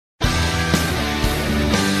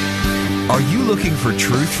Are you looking for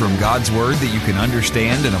truth from God's Word that you can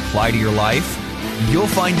understand and apply to your life? You'll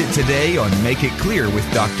find it today on Make It Clear with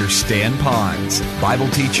Dr. Stan Ponz, Bible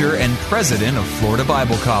teacher and president of Florida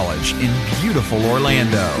Bible College in beautiful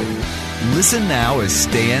Orlando. Listen now as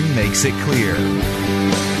Stan makes it clear.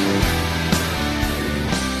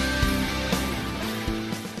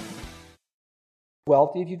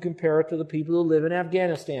 Wealthy if you compare it to the people who live in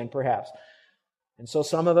Afghanistan, perhaps. And so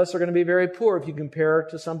some of us are going to be very poor if you compare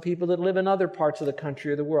it to some people that live in other parts of the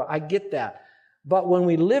country or the world. I get that. But when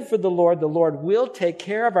we live for the Lord will take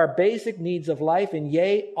care of our basic needs of life, and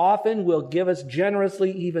yea, often will give us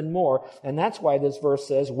generously even more. And that's why this verse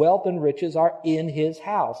says, wealth and riches are in His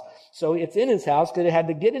house. So it's in His house because it had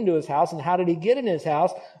to get into His house. And how did He get in His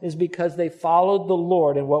house? Is because they followed the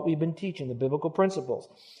Lord and what we've been teaching, the biblical principles.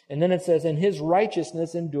 And then it says, and His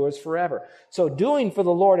righteousness endures forever. So doing for the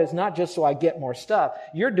Lord is not just so I get more stuff.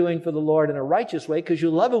 You're doing for the Lord in a righteous way because you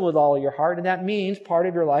love Him with all of your heart. And that means part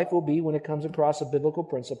of your life will be when it comes across a biblical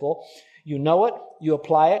principle. You know it, you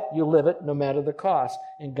apply it, you live it, no matter the cost.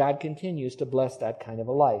 And God continues to bless that kind of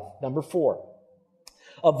a life. Number 4,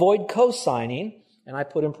 avoid co-signing. And I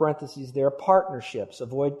put in parentheses there, partnerships.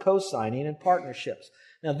 Avoid co-signing and partnerships.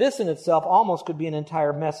 Now this in itself almost could be an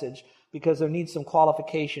entire message, because there needs some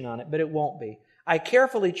qualification on it, but it won't be. I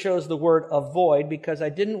carefully chose the word avoid because I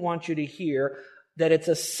didn't want you to hear that it's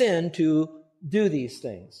a sin to do these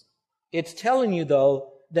things. It's telling you, though,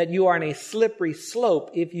 that you are on a slippery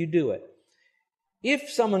slope if you do it. If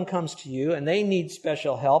someone comes to you and they need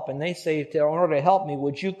special help and they say, in order to help me,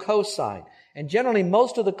 would you co-sign? And generally,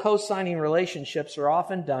 most of the co-signing relationships are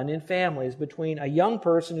often done in families between a young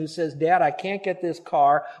person who says, Dad, I can't get this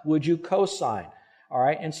car, would you co-sign? All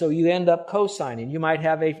right, and so you end up co-signing. You might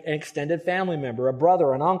have an extended family member, a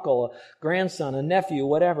brother, an uncle, a grandson, a nephew,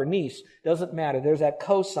 whatever, niece. Doesn't matter. There's that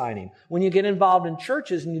co-signing. When you get involved in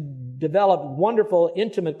churches and you develop wonderful,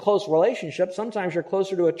 intimate, close relationships, sometimes you're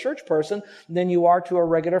closer to a church person than you are to a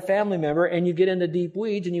regular family member, and you get into deep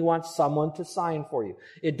weeds and you want someone to sign for you.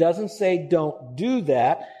 It doesn't say don't do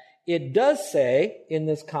that. It does say, in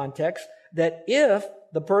this context, that if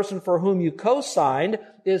the person for whom you co-signed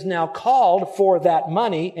is now called for that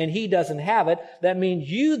money and he doesn't have it, that means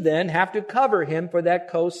you then have to cover him for that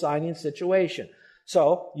co-signing situation.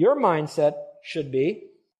 So your mindset should be,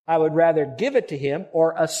 I would rather give it to him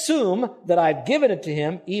or assume that I've given it to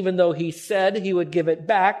him even though he said he would give it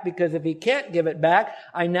back, because if he can't give it back,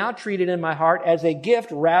 I now treat it in my heart as a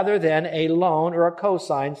gift rather than a loan or a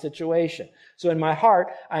co-sign situation. So in my heart,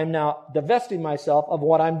 I'm now divesting myself of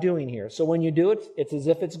what I'm doing here. So when you do it, it's as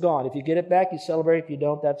if it's gone. If you get it back, you celebrate. If you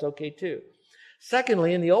don't, that's okay too.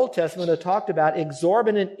 Secondly, in the Old Testament, it talked about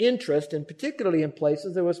exorbitant interest, and particularly in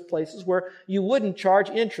places, there was places where you wouldn't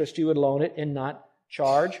charge interest. You would loan it and not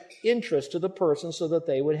charge interest to the person so that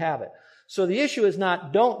they would have it. So the issue is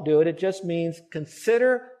not don't do it. It just means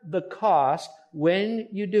consider the cost when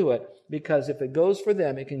you do it, because if it goes for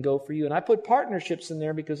them, it can go for you. And I put partnerships in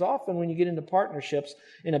there because often when you get into partnerships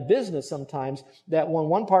in a business sometimes, that when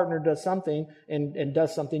one partner does something and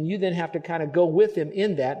does something, you then have to kind of go with him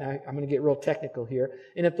in that. And I'm going to get real technical here.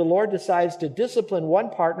 And if the Lord decides to discipline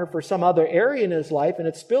one partner for some other area in his life and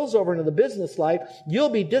it spills over into the business life, you'll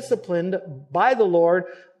be disciplined by the Lord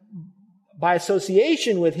by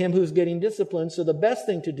association with him who's getting disciplined. So the best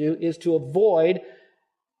thing to do is to avoid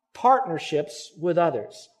partnerships with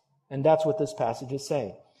others. And that's what this passage is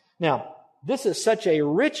saying. Now, this is such a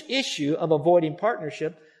rich issue of avoiding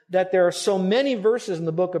partnership that there are so many verses in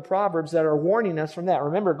the book of Proverbs that are warning us from that.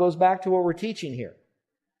 Remember, it goes back to what we're teaching here.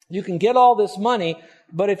 You can get all this money,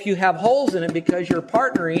 but if you have holes in it because you're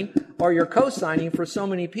partnering or you're co-signing for so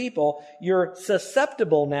many people, you're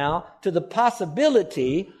susceptible now to the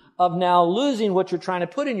possibility of now losing what you're trying to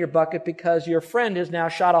put in your bucket because your friend has now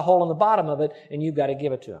shot a hole in the bottom of it and you've got to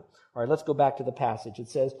give it to him. All right, let's go back to the passage. It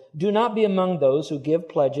says, do not be among those who give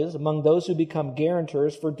pledges, among those who become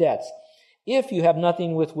guarantors for debts, if you have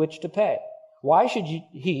nothing with which to pay. Why should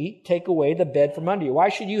he take away the bed from under you? Why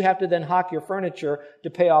should you have to then hawk your furniture to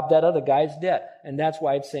pay off that other guy's debt? And that's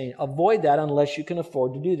why it's saying avoid that unless you can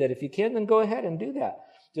afford to do that. If you can, then go ahead and do that.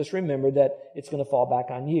 Just remember that it's going to fall back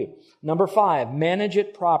on you. Number 5, manage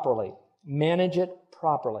it properly. Manage it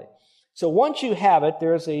properly. So once you have it,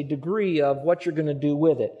 there's a degree of what you're going to do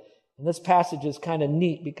with it. And this passage is kind of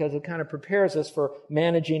neat because it kind of prepares us for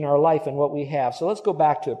managing our life and what we have. So let's go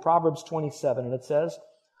back to it. Proverbs 27, and it says,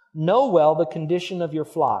 know well the condition of your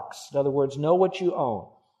flocks. In other words, know what you own.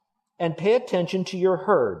 And pay attention to your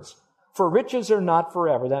herds. For riches are not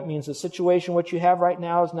forever. That means the situation what you have right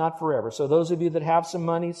now is not forever. So those of you that have some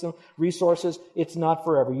money, some resources, it's not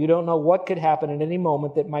forever. You don't know what could happen at any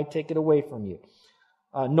moment that might take it away from you.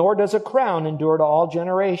 Nor does a crown endure to all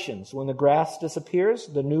generations. When the grass disappears,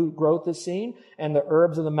 the new growth is seen, and the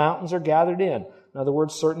herbs of the mountains are gathered in. In other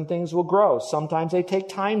words, certain things will grow. Sometimes they take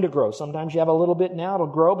time to grow. Sometimes you have a little bit now, it'll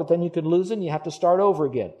grow, but then you could lose it and you have to start over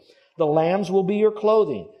again. The lambs will be your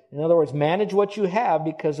clothing. In other words, manage what you have,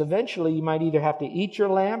 because eventually you might either have to eat your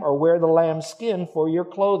lamb or wear the lamb's skin for your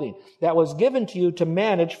clothing. That was given to you to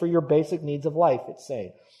manage for your basic needs of life, it's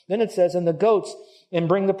saying. Then it says, and the goats, and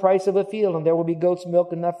bring the price of a field, and there will be goat's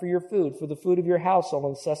milk enough for your food, for the food of your household,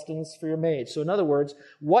 and sustenance for your maids. So in other words,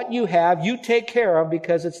 what you have, you take care of,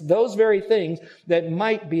 because it's those very things that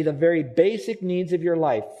might be the very basic needs of your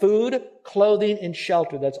life. Food, clothing, and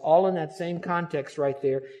shelter. That's all in that same context right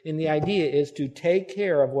there. And the idea is to take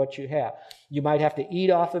care of what you have. You might have to eat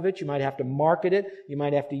off of it. You might have to market it. You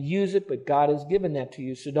might have to use it, but God has given that to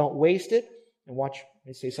you. So don't waste it. And watch, let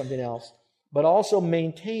me say something else. But also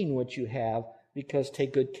maintain what you have, because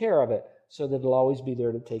take good care of it so that it'll always be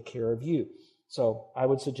there to take care of you. So I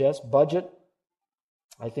would suggest budget.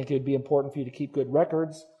 I think it would be important for you to keep good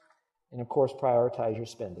records. And of course, prioritize your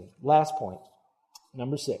spending. Last point,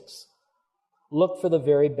 number 6. Look for the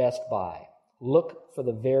very best buy. Look for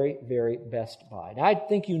the very, very best buy. Now, I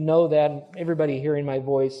think you know that, and everybody hearing my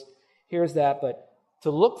voice hears that, but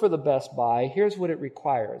to look for the best buy, here's what it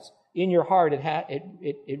requires. In your heart,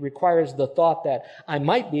 it requires the thought that I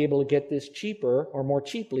might be able to get this cheaper or more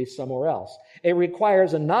cheaply somewhere else. It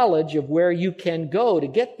requires a knowledge of where you can go to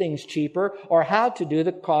get things cheaper, or how to do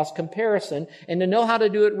the cost comparison, and to know how to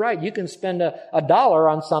do it right. You can spend a $1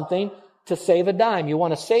 on something to save a dime. You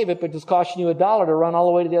want to save it, but it's costing you $1 to run all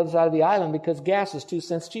the way to the other side of the island because gas is 2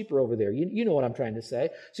 cents cheaper over there. You know what I'm trying to say.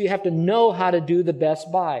 So you have to know how to do the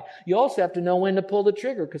best buy. You also have to know when to pull the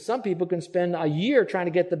trigger, because some people can spend a year trying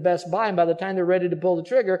to get the best buy, and by the time they're ready to pull the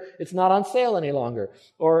trigger, it's not on sale any longer,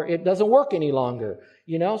 or it doesn't work any longer.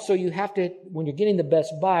 So you have to, when you're getting the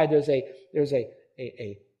best buy, there's a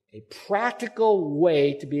practical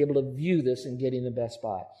way to be able to view this in getting the best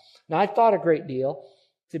buy. Now, I thought a great deal.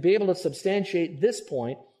 To be able to substantiate this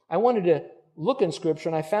point, I wanted to look in Scripture,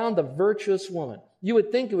 and I found the virtuous woman. You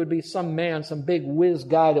would think it would be some man, some big whiz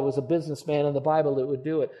guy that was a businessman in the Bible that would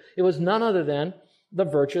do it. It was none other than the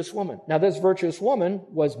virtuous woman. Now, this virtuous woman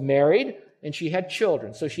was married, and she had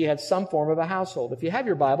children, so she had some form of a household. If you have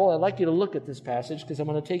your Bible, I'd like you to look at this passage, because I'm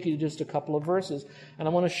going to take you to just a couple of verses, and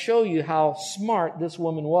I want to show you how smart this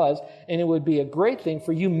woman was, and it would be a great thing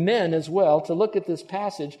for you men as well to look at this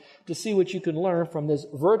passage to see what you can learn from this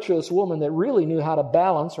virtuous woman that really knew how to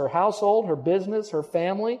balance her household, her business, her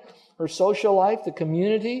family, her social life, the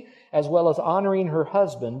community, as well as honoring her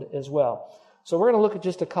husband as well. So we're going to look at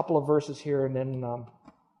just a couple of verses here, and then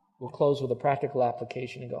we'll close with a practical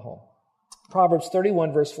application and go home. Proverbs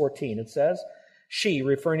 31, verse 14, it says, she,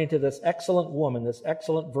 referring to this excellent woman, this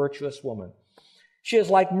excellent virtuous woman, she is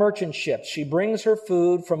like merchant ships. She brings her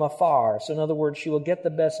food from afar. So in other words, she will get the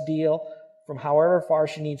best deal from however far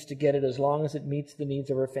she needs to get it, as long as it meets the needs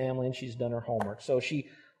of her family and she's done her homework. So she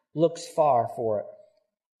looks far for it.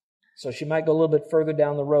 So she might go a little bit further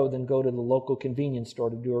down the road than go to the local convenience store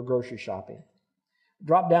to do her grocery shopping.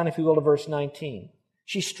 Drop down, if you will, to verse 19.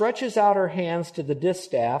 She stretches out her hands to the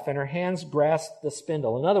distaff, and her hands grasp the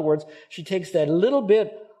spindle. In other words, she takes that little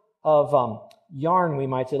bit of yarn, we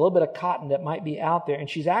might say, a little bit of cotton that might be out there, and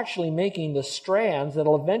she's actually making the strands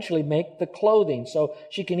that'll eventually make the clothing. So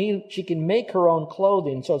she can make her own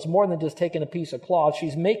clothing. So it's more than just taking a piece of cloth.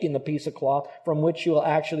 She's making the piece of cloth from which she will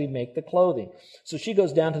actually make the clothing. So she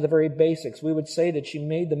goes down to the very basics. We would say that she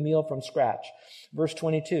made the meal from scratch. Verse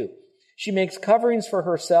 22. She makes coverings for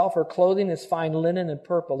herself. Her clothing is fine linen and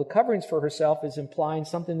purple. The coverings for herself is implying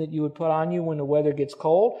something that you would put on you when the weather gets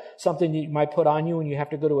cold, something that you might put on you when you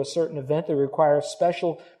have to go to a certain event that requires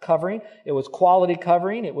special covering. It was quality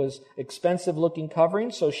covering. It was expensive looking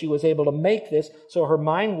covering. So she was able to make this. So her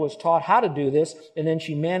mind was taught how to do this, and then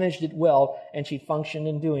she managed it well, and she functioned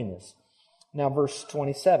in doing this. Now verse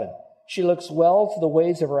 27. She looks well to the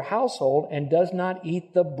ways of her household and does not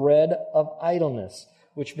eat the bread of idleness.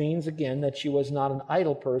 Which means, again, that she was not an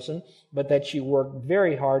idle person, but that she worked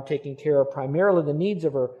very hard, taking care of primarily the needs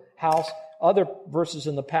of her house. Other verses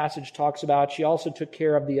in the passage talks about she also took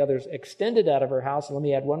care of the others extended out of her house. And let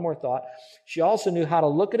me add one more thought. She also knew how to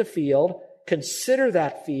look at a field, consider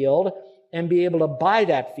that field, and be able to buy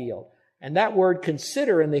that field. And that word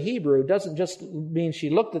consider in the Hebrew doesn't just mean she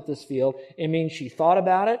looked at this field. It means she thought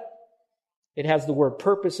about it, It has the word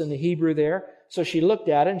purpose in the Hebrew there. So she looked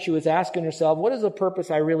at it and she was asking herself, what is the purpose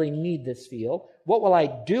I really need this field? What will I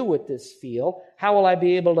do with this field? How will I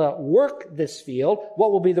be able to work this field?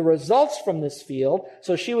 What will be the results from this field?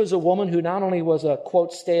 So she was a woman who not only was a,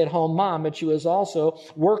 quote, stay-at-home mom, but she was also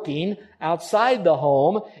working outside the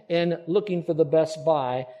home and looking for the best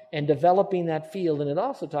buy and developing that field. And it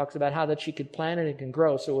also talks about how that she could plant it and can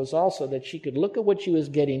grow. So it was also that she could look at what she was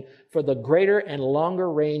getting for the greater and longer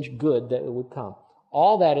range good that would come.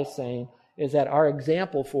 All that is saying is that our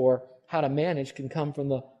example for how to manage can come from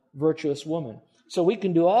the virtuous woman. So we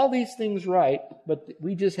can do all these things right, but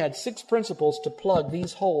we just had 6 principles to plug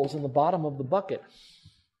these holes in the bottom of the bucket.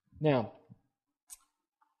 Now,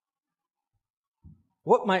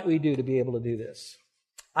 what might we do to be able to do this?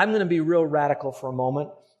 I'm going to be real radical for a moment.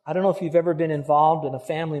 I don't know if you've ever been involved in a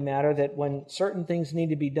family matter that when certain things need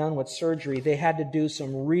to be done with surgery, they had to do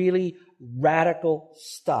some really radical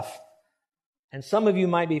stuff. And some of you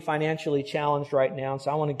might be financially challenged right now, so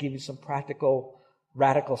I want to give you some practical,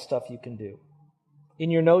 radical stuff you can do. In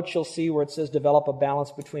your notes, you'll see where it says develop a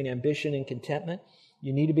balance between ambition and contentment.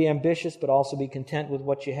 You need to be ambitious, but also be content with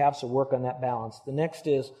what you have, so work on that balance. The next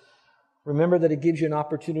is, remember that it gives you an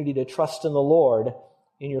opportunity to trust in the Lord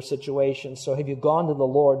in your situation. So have you gone to the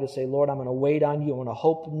Lord to say, Lord, I'm going to wait on you, I want to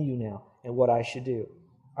hope in you now and what I should do?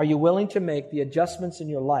 Are you willing to make the adjustments in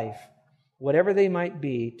your life, whatever they might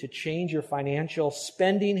be, to change your financial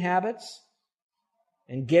spending habits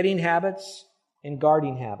and getting habits and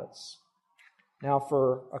guarding habits? Now,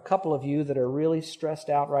 for a couple of you that are really stressed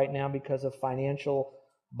out right now because of financial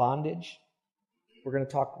bondage, we're going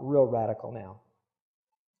to talk real radical now.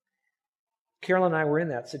 Carol and I were in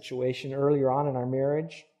that situation earlier on in our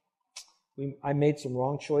marriage. I made some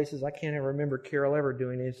wrong choices. I can't even remember Carol ever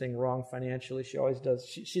doing anything wrong financially. She always does.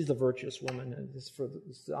 She's the virtuous woman, and it's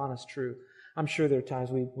the honest truth. I'm sure there are times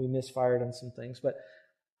we misfired on some things, but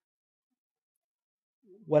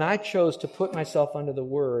when I chose to put myself under the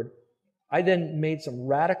Word, I then made some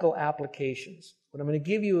radical applications. What I'm going to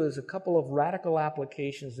give you is a couple of radical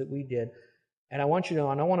applications that we did. And I want you to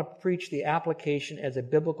know, and I want to preach the application as a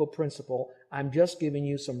biblical principle. I'm just giving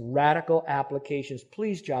you some radical applications.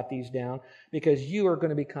 Please jot these down, because you are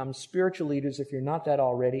going to become spiritual leaders if you're not that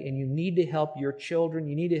already, and you need to help your children,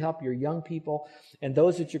 you need to help your young people, and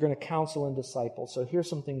those that you're going to counsel and disciple. So here's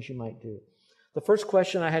some things you might do. The first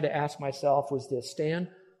question I had to ask myself was this: Stan,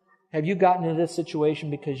 have you gotten into this situation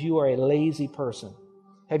because you are a lazy person?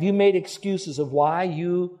 Have you made excuses of why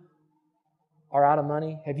you are out of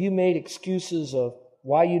money? Have you made excuses of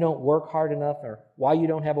why you don't work hard enough or why you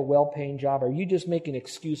don't have a well-paying job? Are you just making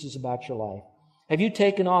excuses about your life? Have you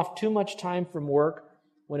taken off too much time from work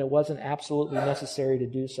when it wasn't absolutely necessary to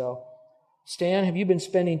do so? Stan, have you been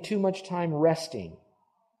spending too much time resting?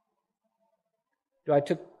 Do I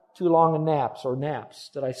took too long of naps or naps?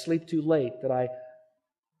 Did I sleep too late? Did I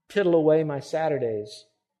tittle away my Saturdays?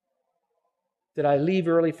 Did I leave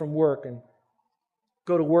early from work and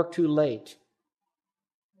go to work too late?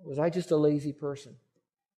 Was I just a lazy person?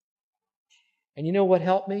 And you know what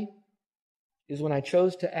helped me? Is when I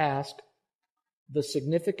chose to ask the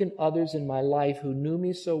significant others in my life who knew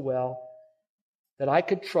me so well that I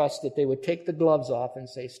could trust that they would take the gloves off and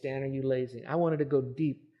say, Stan, are you lazy? I wanted to go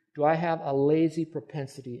deep. Do I have a lazy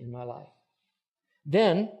propensity in my life?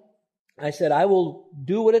 Then I said, I will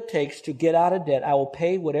do what it takes to get out of debt. I will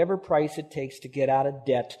pay whatever price it takes to get out of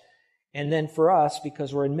debt. And then for us,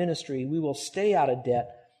 because we're in ministry, we will stay out of debt.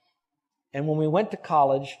 And when we went to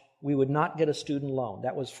college, we would not get a student loan.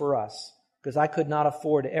 That was for us, because I could not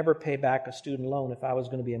afford to ever pay back a student loan if I was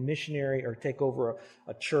going to be a missionary or take over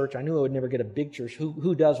a church. I knew I would never get a big church.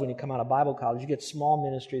 Who does when you come out of Bible college? You get small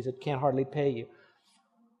ministries that can't hardly pay you.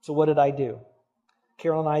 So what did I do?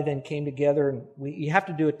 Carol and I then came together, and you have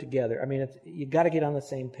to do it together. I mean, you got to get on the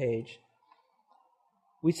same page.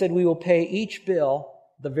 We said we will pay each bill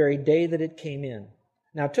the very day that it came in.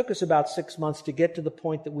 Now, it took us about 6 months to get to the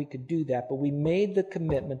point that we could do that, but we made the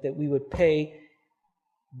commitment that we would pay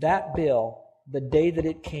that bill the day that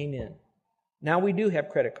it came in. Now, we do have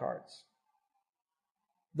credit cards.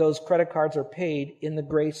 Those credit cards are paid in the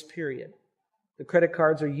grace period. The credit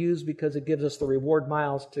cards are used because it gives us the reward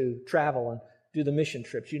miles to travel and do the mission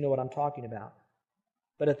trips. You know what I'm talking about.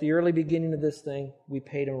 But at the early beginning of this thing, we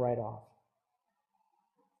paid them right off.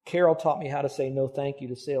 Carol taught me how to say no thank you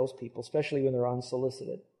to salespeople, especially when they're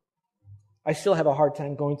unsolicited. I still have a hard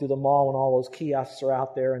time going through the mall when all those kiosks are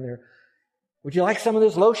out there and they're, would you like some of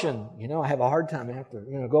this lotion? You know, I have a hard time. I have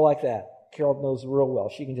to, go like that. Carol knows real well.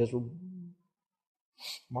 She can just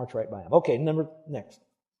march right by them. Okay, next.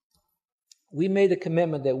 We made the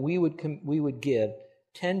commitment that we would give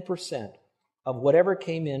 10% of whatever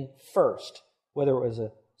came in first, whether it was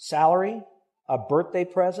a salary, a birthday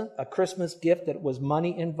present, a Christmas gift that was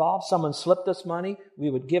money involved. Someone slipped us money. We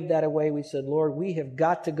would give that away. We said, Lord, we have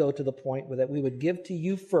got to go to the point where that we would give to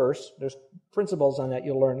you first. There's principles on that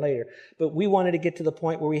you'll learn later. But we wanted to get to the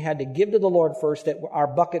point where we had to give to the Lord first, that our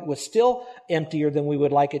bucket was still emptier than we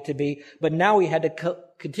would like it to be. But now we had to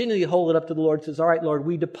continually hold it up to the Lord. It says, all right, Lord,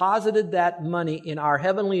 we deposited that money in our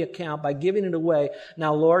heavenly account by giving it away.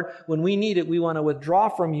 Now, Lord, when we need it, we want to withdraw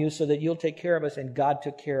from you so that you'll take care of us. And God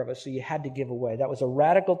took care of us. So you had to give away. That was a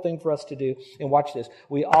radical thing for us to do. And watch this.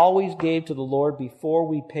 We always gave to the Lord before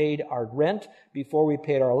we paid our rent, before we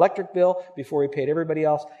paid our electric bill, before we paid everybody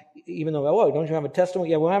else. Even though, oh, don't you have a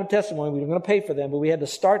testimony? Yeah, we don't have a testimony. We were going to pay for them, but we had to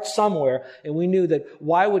start somewhere. And we knew that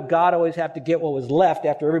why would God always have to get what was left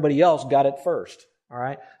after everybody else got it first? All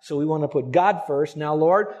right. So we want to put God first. Now,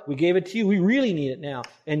 Lord, we gave it to you. We really need it now.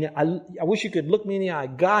 And I wish you could look me in the eye.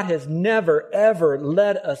 God has never, ever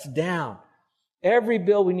let us down. Every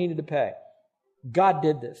bill we needed to pay, God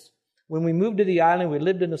did this. When we moved to the island, we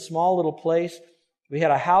lived in a small little place. We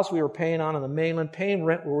had a house we were paying on the mainland, paying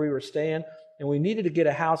rent where we were staying. And we needed to get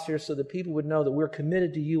a house here so that people would know that we're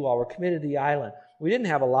committed to you all. We're committed to the island. We didn't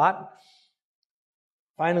have a lot.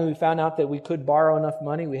 Finally, we found out that we could borrow enough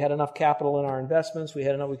money. We had enough capital in our investments. We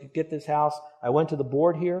had enough. We could get this house. I went to the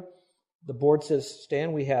board here. The board says,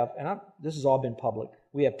 Stan, we have, this has all been public.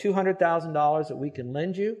 We have $200,000 that we can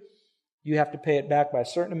lend you. You have to pay it back by a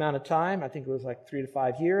certain amount of time. I think it was like 3 to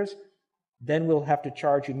 5 years. Then we'll have to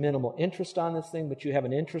charge you minimal interest on this thing, but you have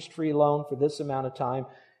an interest-free loan for this amount of time.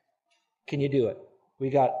 Can you do it?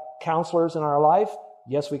 We got counselors in our life.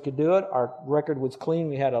 Yes, we could do it. Our record was clean.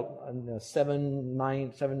 We had a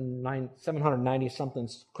 790-something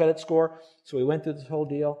credit score. So we went through this whole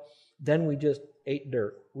deal. Then we just ate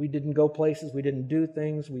dirt. We didn't go places. We didn't do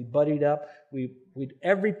things. We buddied up. We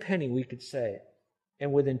every penny we could save.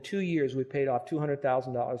 And within 2 years, we paid off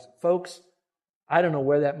 $200,000. Folks, I don't know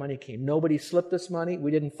where that money came. Nobody slipped us money. We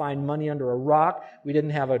didn't find money under a rock. We didn't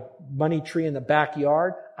have a money tree in the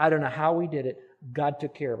backyard. I don't know how we did it. God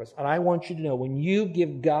took care of us. And I want you to know, when you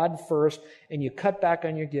give God first and you cut back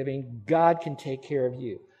on your giving, God can take care of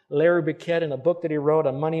you. Larry Burkett, in a book that he wrote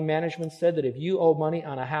on money management, said that if you owe money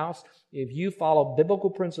on a house, if you follow biblical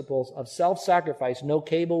principles of self-sacrifice, no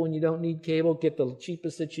cable when you don't need cable, get the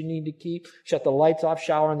cheapest that you need to keep, shut the lights off,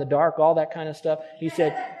 shower in the dark, all that kind of stuff. He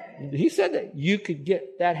said that you could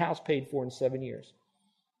get that house paid for in 7 years.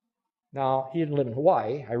 Now, he didn't live in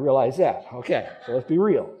Hawaii. I realize that. Okay, so let's be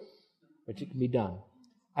real. But it can be done.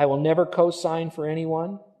 I will never co-sign for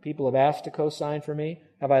anyone. People have asked to co-sign for me.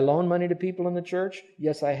 Have I loaned money to people in the church?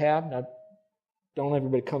 Yes, I have. Now, don't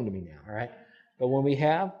everybody come to me now, all right? But when we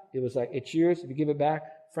have, it was like, it's yours. If you give it back,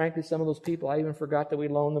 frankly, some of those people, I even forgot that we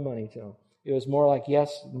loaned the money to them. It was more like,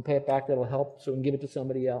 yes, you can pay it back. That'll help, so we can give it to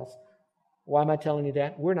somebody else. Why am I telling you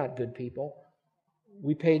that? We're not good people.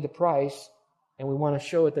 We paid the price. And we want to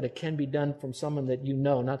show it that it can be done from someone that you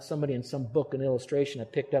know, not somebody in some book, an illustration I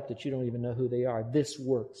picked up that you don't even know who they are. This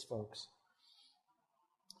works, folks.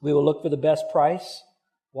 We will look for the best price.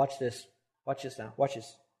 Watch this. Watch this now. Watch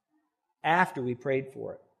this. After we prayed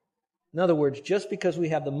for it. In other words, just because we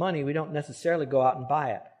have the money, we don't necessarily go out and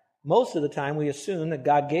buy it. Most of the time, we assume that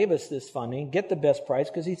God gave us this funding, get the best price,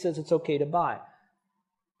 because He says it's okay to buy.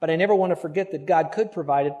 But I never want to forget that God could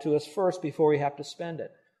provide it to us first before we have to spend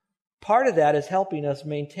it. Part of that is helping us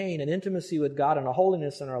maintain an intimacy with God and a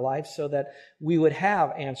holiness in our life so that we would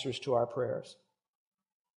have answers to our prayers.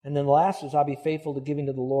 And then the last is I'll be faithful to giving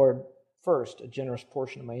to the Lord first, a generous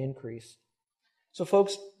portion of my increase. So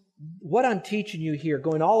folks, what I'm teaching you here,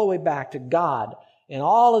 going all the way back to God and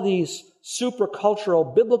all of these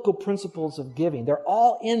supercultural biblical principles of giving, they're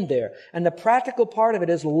all in there. And the practical part of it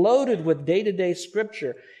is loaded with day-to-day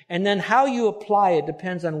scripture. And then how you apply it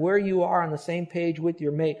depends on where you are on the same page with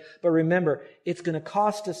your mate. But remember, it's going to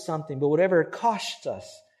cost us something. But whatever it costs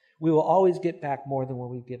us, we will always get back more than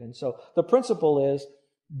what we've given. So the principle is,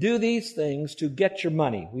 do these things to get your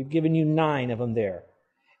money. We've given you 9 of them there.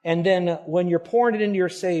 And then when you're pouring it into your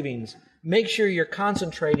savings, make sure you're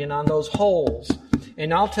concentrating on those holes.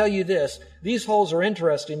 And I'll tell you this, these holes are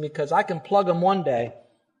interesting because I can plug them one day,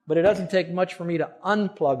 but it doesn't take much for me to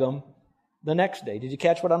unplug them the next day. Did you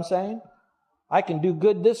catch what I'm saying? I can do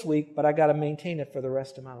good this week, but I got to maintain it for the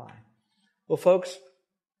rest of my life. Well, folks,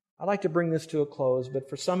 I'd like to bring this to a close, but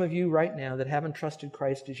for some of you right now that haven't trusted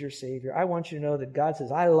Christ as your Savior, I want you to know that God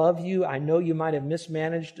says, I love you. I know you might have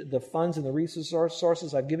mismanaged the funds and the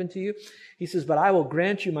resources I've given to you. He says, but I will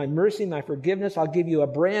grant you my mercy, my forgiveness. I'll give you a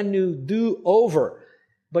brand new do-over.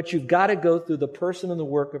 But you've got to go through the person and the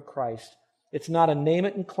work of Christ. It's not a name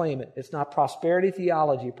it and claim it. It's not prosperity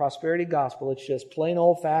theology, prosperity gospel. It's just plain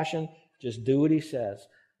old-fashioned, just do what He says.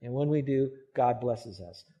 And when we do, God blesses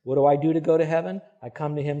us. What do I do to go to heaven? I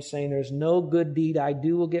come to Him saying, there's no good deed I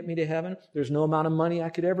do will get me to heaven. There's no amount of money I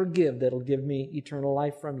could ever give that'll give me eternal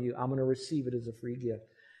life from You. I'm going to receive it as a free gift.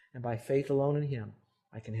 And by faith alone in Him,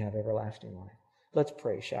 I can have everlasting life. Let's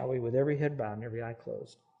pray, shall we, with every head bowed and every eye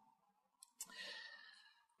closed.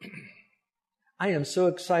 I am so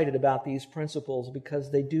excited about these principles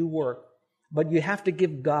because they do work. But you have to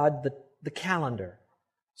give God the calendar.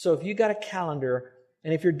 So if you got a calendar,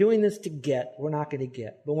 and if you're doing this to get, we're not going to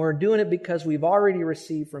get. But when we're doing it because we've already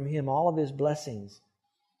received from Him all of His blessings,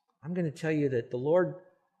 I'm going to tell you that the Lord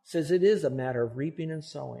says it is a matter of reaping and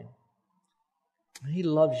sowing. And He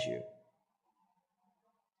loves you.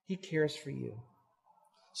 He cares for you.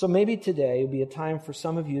 So maybe today will be a time for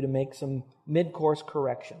some of you to make some mid-course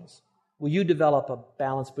corrections. Will you develop a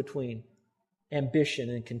balance between ambition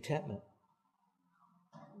and contentment?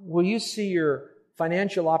 Will you see your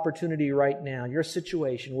financial opportunity right now, your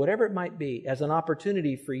situation, whatever it might be, as an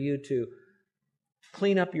opportunity for you to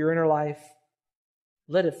clean up your inner life,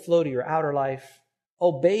 let it flow to your outer life,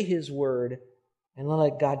 obey His word, and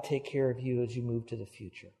let God take care of you as you move to the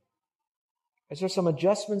future? Is there some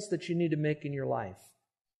adjustments that you need to make in your life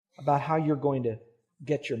about how you're going to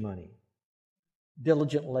get your money?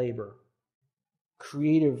 Diligent labor,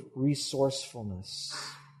 creative resourcefulness,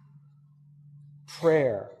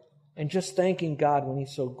 prayer, and just thanking God when He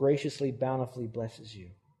so graciously, bountifully blesses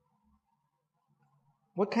you.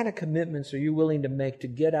 What kind of commitments are you willing to make to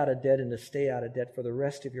get out of debt and to stay out of debt for the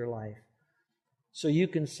rest of your life so you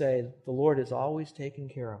can say, the Lord has always taken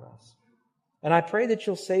care of us? And I pray that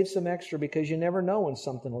you'll save some extra because you never know when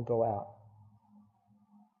something will go out.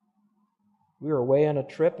 We were away on a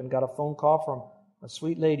trip and got a phone call from a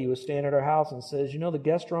sweet lady who was staying at our house and says, you know the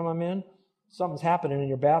guest room I'm in? Something's happening in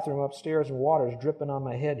your bathroom upstairs and water's dripping on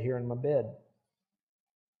my head here in my bed.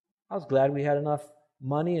 I was glad we had enough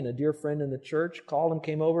money, and a dear friend in the church called him,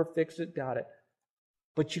 came over, fixed it, got it.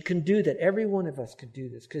 But you can do that. Every one of us can do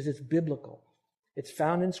this because it's biblical. It's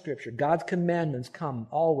found in Scripture. God's commandments come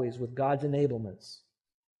always with God's enablements.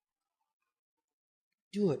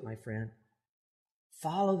 Do it, my friend.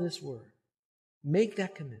 Follow this word. Make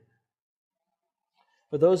that commitment.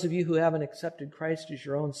 For those of you who haven't accepted Christ as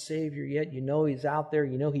your own Savior yet, you know He's out there,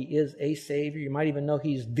 you know He is a Savior, you might even know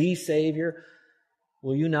He's the Savior.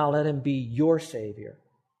 Will you now let Him be your Savior?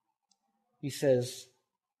 He says,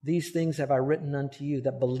 these things have I written unto you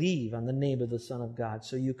that believe on the name of the Son of God,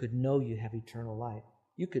 so you could know you have eternal life.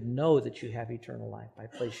 You could know that you have eternal life by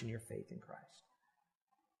placing your faith in Christ.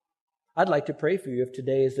 I'd like to pray for you if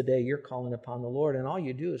today is the day you're calling upon the Lord, and all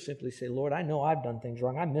you do is simply say, Lord, I know I've done things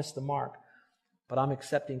wrong. I missed the mark. But I'm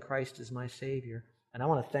accepting Christ as my Savior. And I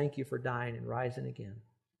want to thank You for dying and rising again.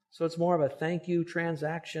 So it's more of a thank you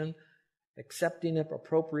transaction, accepting it,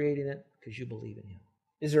 appropriating it, because you believe in Him.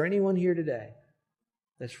 Is there anyone here today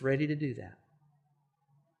that's ready to do that?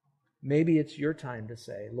 Maybe it's your time to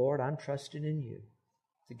say, Lord, I'm trusting in You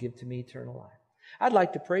to give to me eternal life. I'd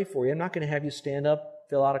like to pray for you. I'm not going to have you stand up,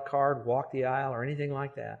 fill out a card, walk the aisle, or anything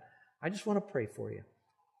like that. I just want to pray for you.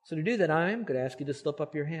 So to do that, I am going to ask you to slip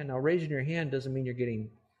up your hand. Now, raising your hand doesn't mean you're getting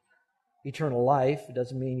eternal life. It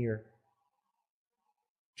doesn't mean you're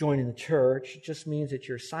joining the church. It just means that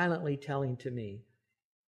you're silently telling to me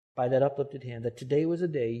by that uplifted hand that today was a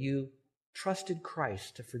day you trusted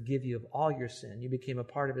Christ to forgive you of all your sin. You became a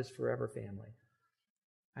part of His forever family.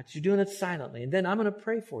 That's you're doing it silently. And then I'm going to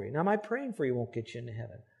pray for you. Now, my praying for you won't get you into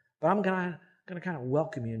heaven, but I'm going to kind of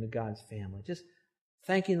welcome you into God's family. Just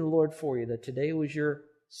thanking the Lord for you that today was your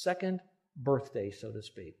second birthday, so to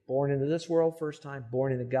speak. Born into this world first time,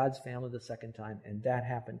 born into God's family the second time, and that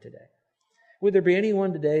happened today. Would there be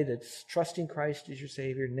anyone today that's trusting Christ as your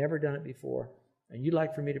Savior, never done it before, and you'd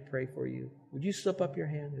like for me to pray for you? Would you slip up your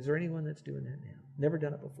hand? Is there anyone that's doing that now? Never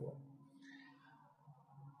done it before.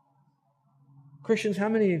 Christians, how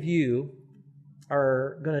many of you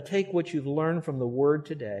are going to take what you've learned from the Word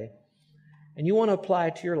today and you want to apply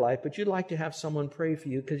it to your life, but you'd like to have someone pray for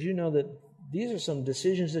you because you know that these are some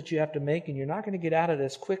decisions that you have to make and you're not going to get out of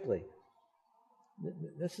this quickly.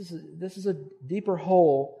 This is a deeper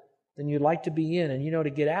hole than you'd like to be in, and you know to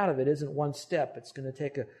get out of it isn't one step. It's going to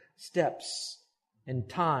take steps and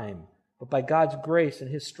time. But by God's grace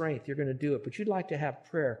and His strength, you're going to do it. But you'd like to have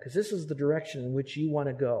prayer because this is the direction in which you want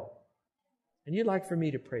to go. And you'd like for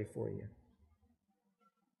me to pray for you.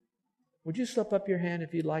 Would you slip up your hand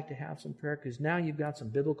if you'd like to have some prayer? Because now you've got some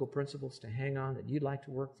biblical principles to hang on that you'd like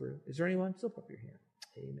to work through. Is there anyone? Slip up your hand.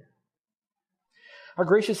 Amen. Our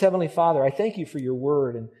gracious Heavenly Father, I thank You for Your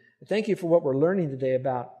Word, and I thank You for what we're learning today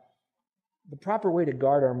about the proper way to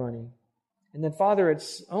guard our money. And then, Father,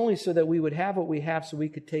 it's only so that we would have what we have so we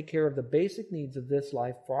could take care of the basic needs of this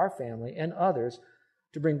life for our family and others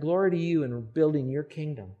to bring glory to you and building your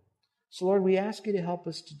kingdom. So, Lord, we ask you to help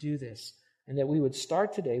us to do this, and that we would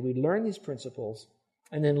start today, we'd learn these principles,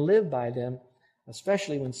 and then live by them,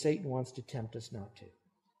 especially when Satan wants to tempt us not to.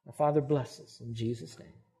 Now, Father, bless us. In Jesus'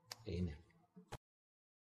 name, amen.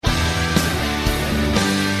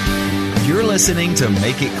 You're listening to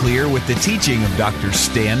Make It Clear with the teaching of Dr.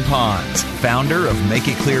 Stan Ponz, founder of Make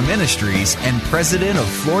It Clear Ministries and president of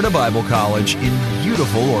Florida Bible College in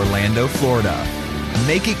beautiful Orlando, Florida.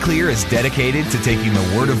 Make It Clear is dedicated to taking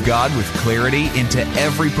the Word of God with clarity into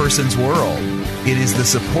every person's world. It is the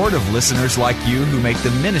support of listeners like you who make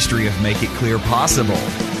the ministry of Make It Clear possible.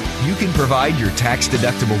 You can provide your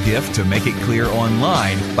tax-deductible gift to Make It Clear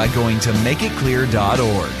online by going to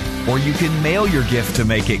makeitclear.org. Or you can mail your gift to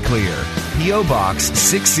Make It Clear, P.O. Box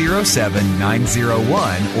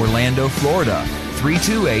 607901, Orlando, Florida,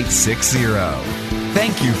 32860.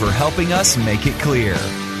 Thank you for helping us make it clear.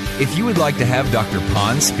 If you would like to have Dr.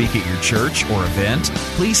 Ponz speak at your church or event,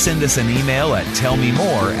 please send us an email at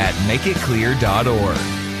tellmemore@makeitclear.org.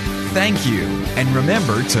 Thank you, and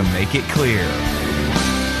remember to make it clear.